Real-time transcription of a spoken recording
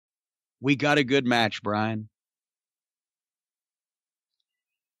We got a good match, Brian.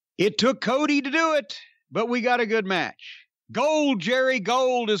 It took Cody to do it, but we got a good match. Gold, Jerry,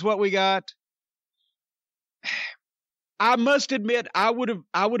 gold is what we got. I must admit, I would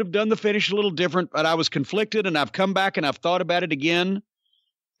have done the finish a little different, but I was conflicted, and I've come back and I've thought about it again,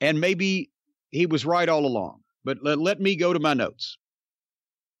 and maybe he was right all along. But let me go to my notes.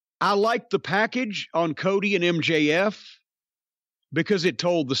 I liked the package on Cody and MJF because it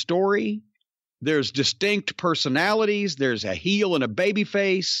told the story. There's distinct personalities. There's a heel and a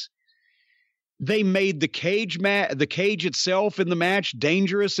babyface. They made the cage itself in the match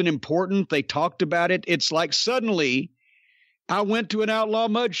dangerous and important. They talked about it. It's like suddenly I went to an Outlaw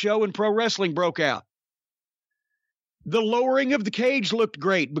Mud show and pro wrestling broke out. The lowering of the cage looked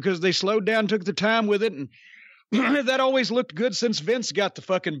great because they slowed down, took their time with it, and that always looked good since Vince got the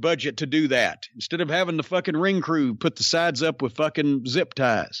fucking budget to do that instead of having the fucking ring crew put the sides up with fucking zip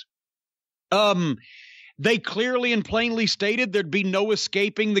ties. They clearly and plainly stated there'd be no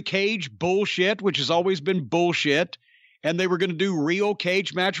escaping the cage bullshit, which has always been bullshit. And they were going to do real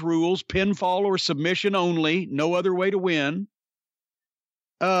cage match rules, pinfall or submission only, no other way to win.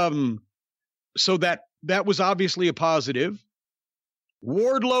 So that was obviously a positive.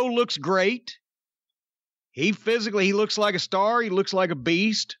 Wardlow looks great. He looks like a star. He looks like a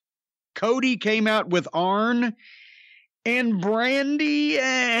beast. Cody came out with Arn and Brandy.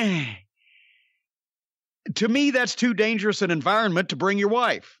 To me, that's too dangerous an environment to bring your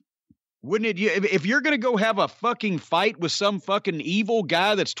wife. Wouldn't it? If you're going to go have a fucking fight with some fucking evil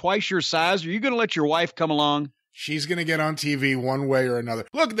guy that's twice your size, are you going to let your wife come along? She's going to get on TV one way or another.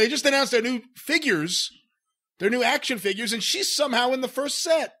 Look, they just announced their new figures, their new action figures, and she's somehow in the first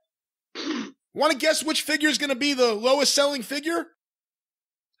set. Want to guess which figure is going to be the lowest selling figure?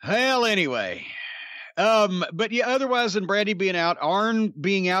 Hell, anyway. But yeah, otherwise than Brandy being out, Arn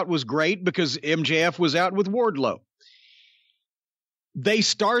being out was great because MJF was out with Wardlow. They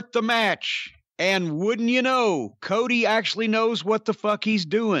start the match, and wouldn't you know, Cody actually knows what the fuck he's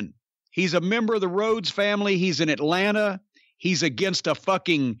doing. He's a member of the Rhodes family. He's in Atlanta. He's against a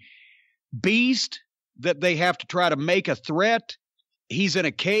fucking beast that they have to try to make a threat. He's in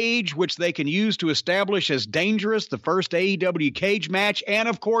a cage, which they can use to establish as dangerous, the first AEW cage match. And,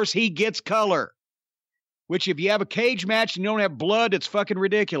 of course, he gets color, which if you have a cage match and you don't have blood, it's fucking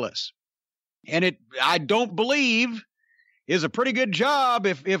ridiculous. And I don't believe is a pretty good job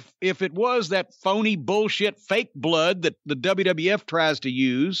if it was that phony bullshit fake blood that the WWF tries to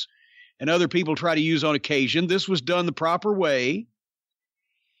use and other people try to use on occasion. This was done the proper way.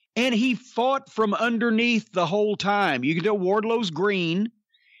 And he fought from underneath the whole time. You can tell Wardlow's green,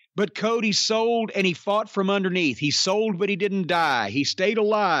 but Cody sold and he fought from underneath. He sold, but he didn't die. He stayed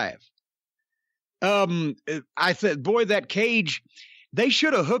alive. I said, boy, that cage, they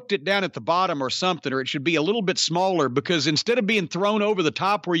should have hooked it down at the bottom or something, or it should be a little bit smaller because instead of being thrown over the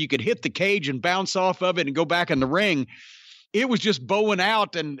top where you could hit the cage and bounce off of it and go back in the ring, it was just bowing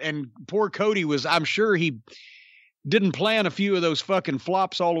out and poor Cody was, I'm sure he didn't plan a few of those fucking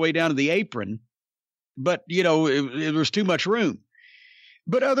flops all the way down to the apron, but you know, it was too much room.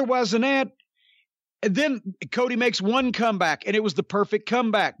 But otherwise than that, then Cody makes one comeback, and it was the perfect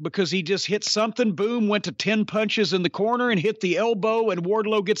comeback because he just hit something, boom, went to 10 punches in the corner and hit the elbow, and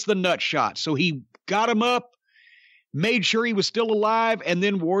Wardlow gets the nut shot. So he got him up, made sure he was still alive, and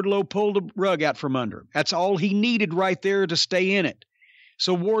then Wardlow pulled the rug out from under him. That's all he needed right there to stay in it.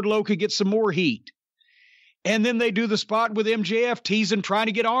 So Wardlow could get some more heat. And then they do the spot with MJF teasing, trying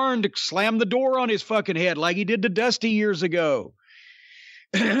to get Arn to slam the door on his fucking head like he did to Dusty years ago.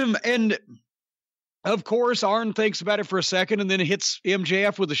 And of course, Arn thinks about it for a second and then hits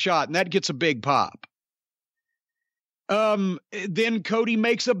MJF with a shot, and that gets a big pop. Then Cody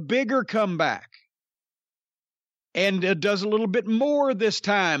makes a bigger comeback and does a little bit more this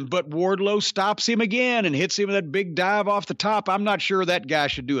time, but Wardlow stops him again and hits him with that big dive off the top. I'm not sure that guy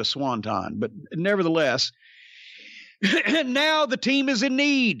should do a swanton, but nevertheless, now the team is in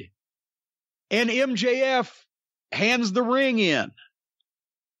need, and MJF hands the ring in.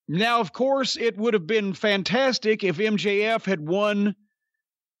 Now, of course, it would have been fantastic if MJF had won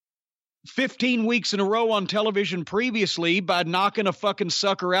 15 weeks in a row on television previously by knocking a fucking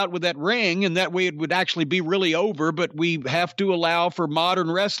sucker out with that ring, and that way it would actually be really over, but we have to allow for modern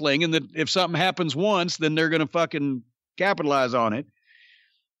wrestling, and that if something happens once, then they're going to fucking capitalize on it.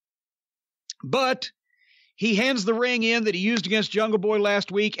 But he hands the ring in that he used against Jungle Boy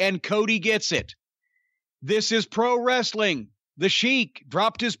last week, and Cody gets it. This is pro wrestling. The Sheik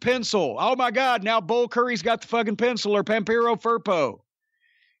dropped his pencil. Oh, my God, now Bull Curry's got the fucking pencil, or Pampero Firpo.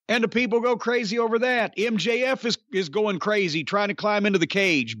 And the people go crazy over that. MJF is going crazy, trying to climb into the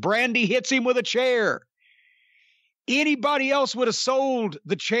cage. Brandy hits him with a chair. Anybody else would have sold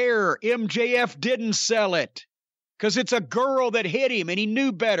the chair. MJF didn't sell it because it's a girl that hit him, and he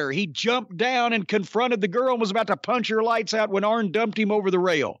knew better. He jumped down and confronted the girl and was about to punch her lights out when Arn dumped him over the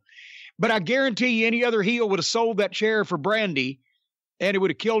rail. But I guarantee you any other heel would have sold that chair for Brandy, and it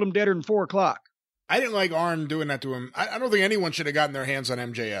would have killed him deader than 4 o'clock. I didn't like Arn doing that to him. I don't think anyone should have gotten their hands on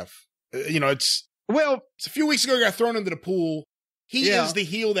MJF. It's a few weeks ago he got thrown into the pool. He is the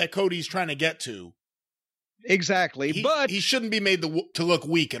heel that Cody's trying to get to. Exactly. But he shouldn't be made to look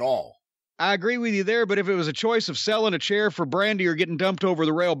weak at all. I agree with you there, but if it was a choice of selling a chair for Brandy or getting dumped over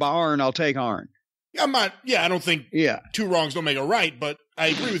the rail by Arn, I'll take Arn. I don't think two wrongs don't make a right, but I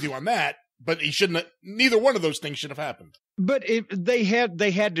agree with you on that. But he shouldn't have, neither one of those things should have happened. But they had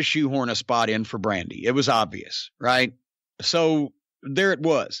to shoehorn a spot in for Brandy. It was obvious, right? So there it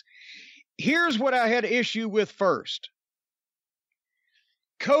was. Here's what I had an issue with first.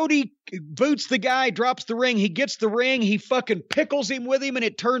 Cody boots the guy, drops the ring. He gets the ring. He fucking pickles him with him, and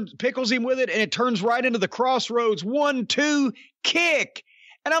it turns right into the crossroads. 1, 2, kick.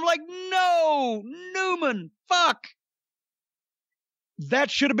 And I'm like, no, Newman, fuck. That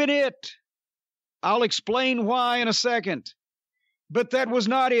should have been it. I'll explain why in a second. But that was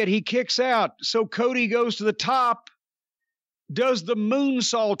not it. He kicks out. So Cody goes to the top, does the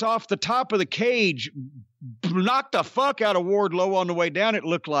moonsault off the top of the cage, knocked the fuck out of Wardlow on the way down, it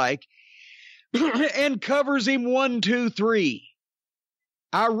looked like, and covers him 1, 2, 3.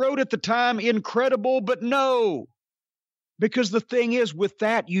 I wrote at the time, incredible, but no. Because the thing is, with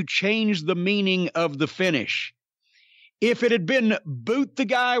that, you change the meaning of the finish. If it had been boot the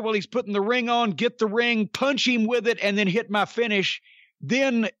guy while he's putting the ring on, get the ring, punch him with it, and then hit my finish,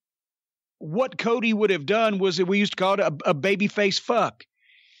 then what Cody would have done was that we used to call it a babyface fuck.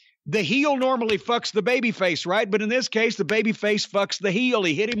 The heel normally fucks the babyface, right? But in this case, the babyface fucks the heel.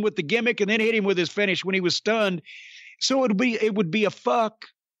 He hit him with the gimmick and then hit him with his finish when he was stunned. So it would be a fuck,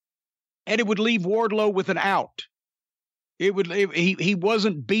 and it would leave Wardlow with an out. He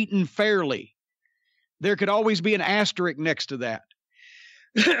wasn't beaten fairly. There could always be an asterisk next to that.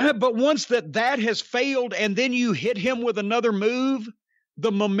 But once that has failed and then you hit him with another move,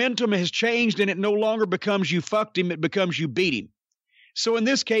 the momentum has changed and it no longer becomes you fucked him, it becomes you beat him. So in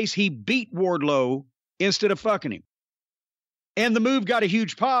this case, he beat Wardlow instead of fucking him. And the move got a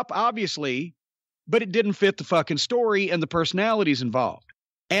huge pop, obviously, but it didn't fit the fucking story and the personalities involved.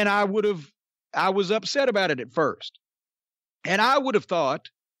 And I was upset about it at first. And I would have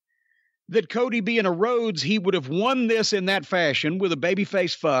thought that Cody being a Rhodes, he would have won this in that fashion with a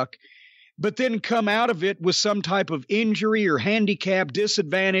babyface fuck, but then come out of it with some type of injury or handicap,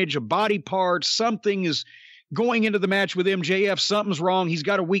 disadvantage, a body part, something is going into the match with MJF, something's wrong, he's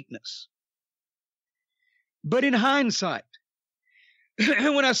got a weakness. But in hindsight,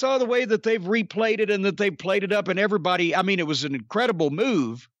 when I saw the way that they've replayed it and that they've played it up and everybody, it was an incredible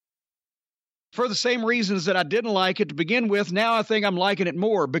move. For the same reasons that I didn't like it to begin with, now I think I'm liking it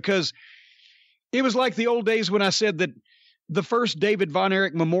more because it was like the old days when I said that the first David Von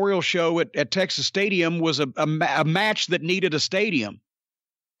Erich Memorial Show at Texas Stadium was a match that needed a stadium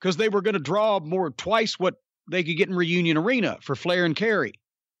because they were going to draw twice what they could get in Reunion Arena for Flair and Kerry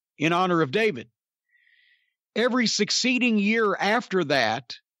in honor of David. Every succeeding year after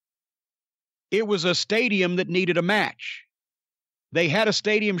that, it was a stadium that needed a match. They had a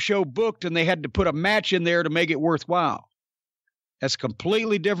stadium show booked and they had to put a match in there to make it worthwhile. That's a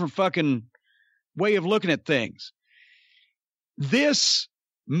completely different fucking way of looking at things. This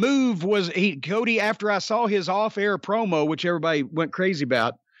move was Cody, after I saw his off-air promo, which everybody went crazy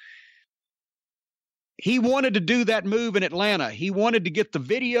about, he wanted to do that move in Atlanta. He wanted to get the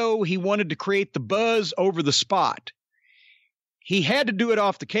video. He wanted to create the buzz over the spot. He had to do it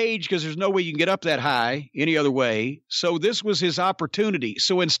off the cage because there's no way you can get up that high any other way. So this was his opportunity.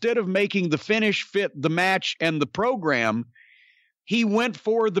 So instead of making the finish fit the match and the program, he went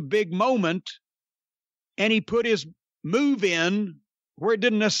for the big moment and he put his move in where it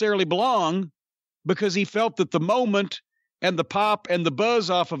didn't necessarily belong because he felt that the moment and the pop and the buzz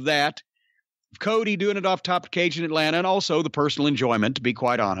off of that, Cody doing it off top of the cage in Atlanta, and also the personal enjoyment, to be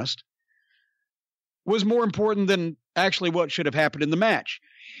quite honest, was more important than actually what should have happened in the match.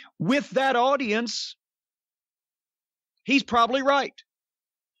 With that audience, he's probably right.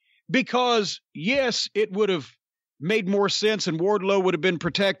 Because, yes, it would have made more sense and Wardlow would have been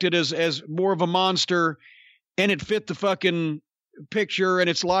protected as more of a monster and it fit the fucking picture and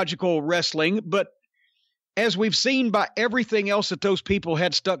it's logical wrestling. But as we've seen by everything else that those people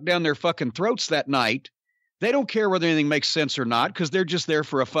had stuck down their fucking throats that night, They don't care whether anything makes sense or not because they're just there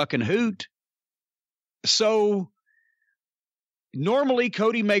for a fucking hoot. So normally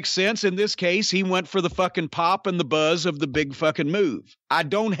Cody makes sense. In this case, he went for the fucking pop and the buzz of the big fucking move. I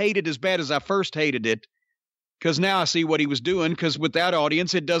don't hate it as bad as I first hated it because now I see what he was doing, because with that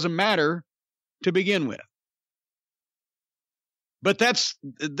audience, it doesn't matter to begin with. But that's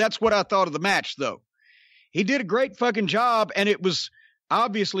what I thought of the match, though. He did a great fucking job, and it was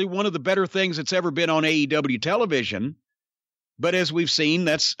obviously one of the better things that's ever been on AEW television. But as we've seen,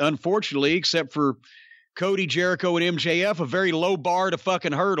 that's unfortunately, except for Cody, Jericho, and MJF, a very low bar to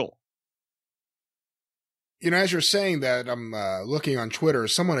fucking hurdle. You know, as you're saying that, I'm looking on Twitter.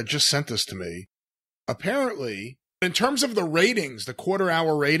 Someone had just sent this to me. Apparently, in terms of the ratings, the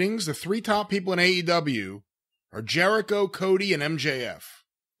quarter-hour ratings, the three top people in AEW are Jericho, Cody, and MJF.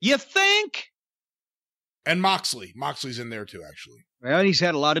 You think? And Moxley. Moxley's in there too, actually. Well, he's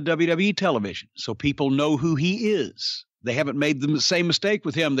had a lot of WWE television, so people know who he is. They haven't made the same mistake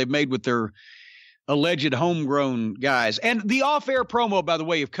with him they've made with their alleged homegrown guys. And the off-air promo, by the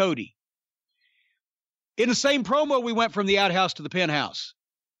way, of Cody. In the same promo, we went from the outhouse to the penthouse.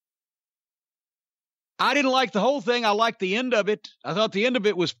 I didn't like the whole thing. I liked the end of it. I thought the end of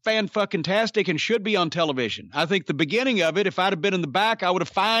it was fan-fucking-tastic and should be on television. I think the beginning of it, if I'd have been in the back, I would have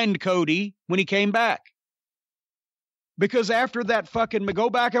fined Cody when he came back. Because after that fucking, go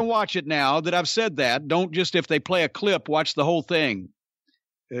back and watch it now that I've said that. Don't just, if they play a clip, watch the whole thing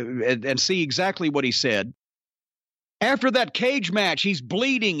and see exactly what he said. After that cage match, he's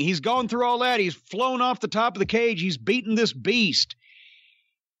bleeding. He's gone through all that. He's flown off the top of the cage. He's beaten this beast.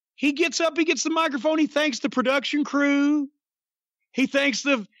 He gets up, he gets the microphone, he thanks the production crew. He thanks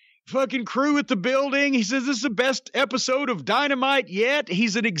the fucking crew at the building. He says this is the best episode of Dynamite yet.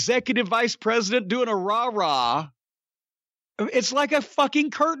 He's an executive vice president doing a rah-rah. It's like a fucking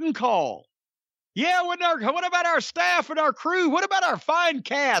curtain call. Yeah, what about our staff and our crew? What about our fine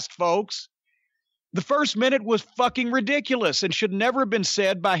cast, folks? The first minute was fucking ridiculous and should never have been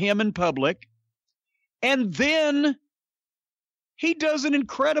said by him in public. And then he does an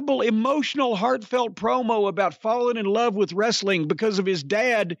incredible, emotional, heartfelt promo about falling in love with wrestling because of his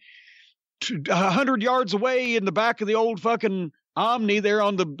dad 100 yards away in the back of the old fucking Omni there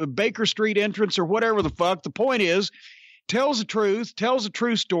on the Baker Street entrance or whatever the fuck. The point is, tells the truth, tells a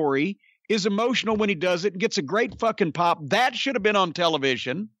true story, is emotional when he does it, and gets a great fucking pop. That should have been on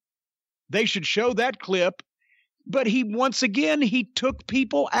television. They should show that clip. But once again, he took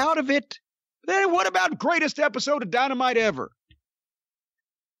people out of it. Then what about greatest episode of Dynamite ever?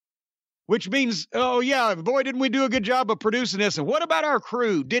 Which means, oh, yeah, boy, didn't we do a good job of producing this. And what about our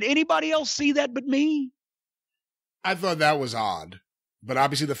crew? Did anybody else see that but me? I thought that was odd. But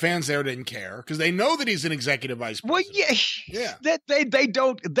obviously the fans there didn't care because they know that he's an executive vice president. Well, yeah. They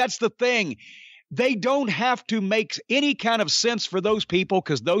don't. That's the thing. They don't have to make any kind of sense for those people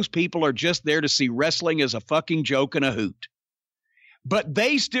because those people are just there to see wrestling as a fucking joke and a hoot. But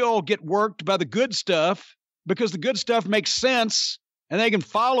they still get worked by the good stuff because the good stuff makes sense. And they can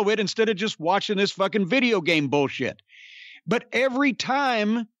follow it instead of just watching this fucking video game bullshit. But every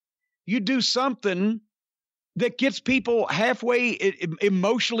time you do something that gets people halfway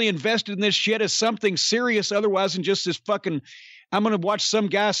emotionally invested in this shit as something serious otherwise than just this fucking, I'm going to watch some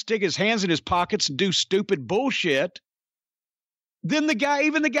guy stick his hands in his pockets and do stupid bullshit. Then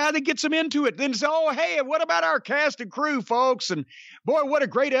even the guy that gets him into it, then say, oh, hey, what about our cast and crew, folks? And boy, what a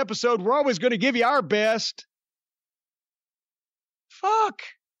great episode. We're always going to give you our best. Fuck.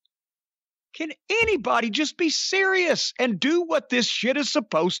 Can anybody just be serious and do what this shit is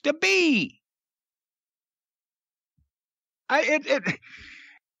supposed to be?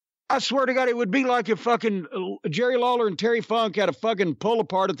 I swear to God, it would be like if fucking Jerry Lawler and Terry Funk had a fucking pull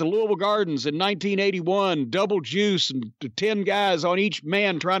apart at the Louisville Gardens in 1981, double juice and 10 guys on each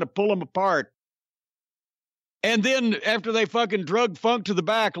man trying to pull them apart. And then after they fucking drug Funk to the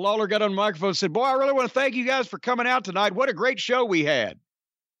back, Lawler got on the microphone and said, boy, I really want to thank you guys for coming out tonight. What a great show we had.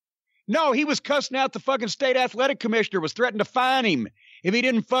 No, he was cussing out the fucking state athletic commissioner, was threatening to fine him if he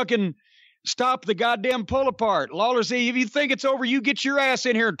didn't fucking stop the goddamn pull apart. Lawler said, if you think it's over, you get your ass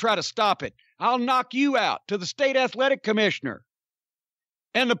in here and try to stop it. I'll knock you out, to the state athletic commissioner.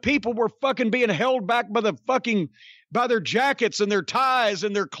 And the people were fucking being held back by their jackets and their ties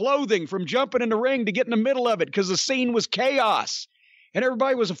and their clothing from jumping in the ring to get in the middle of it because the scene was chaos. And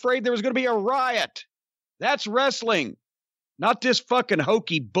everybody was afraid there was going to be a riot. That's wrestling, not this fucking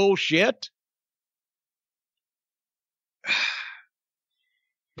hokey bullshit.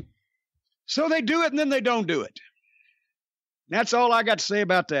 So they do it and then they don't do it. That's all I got to say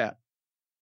about that.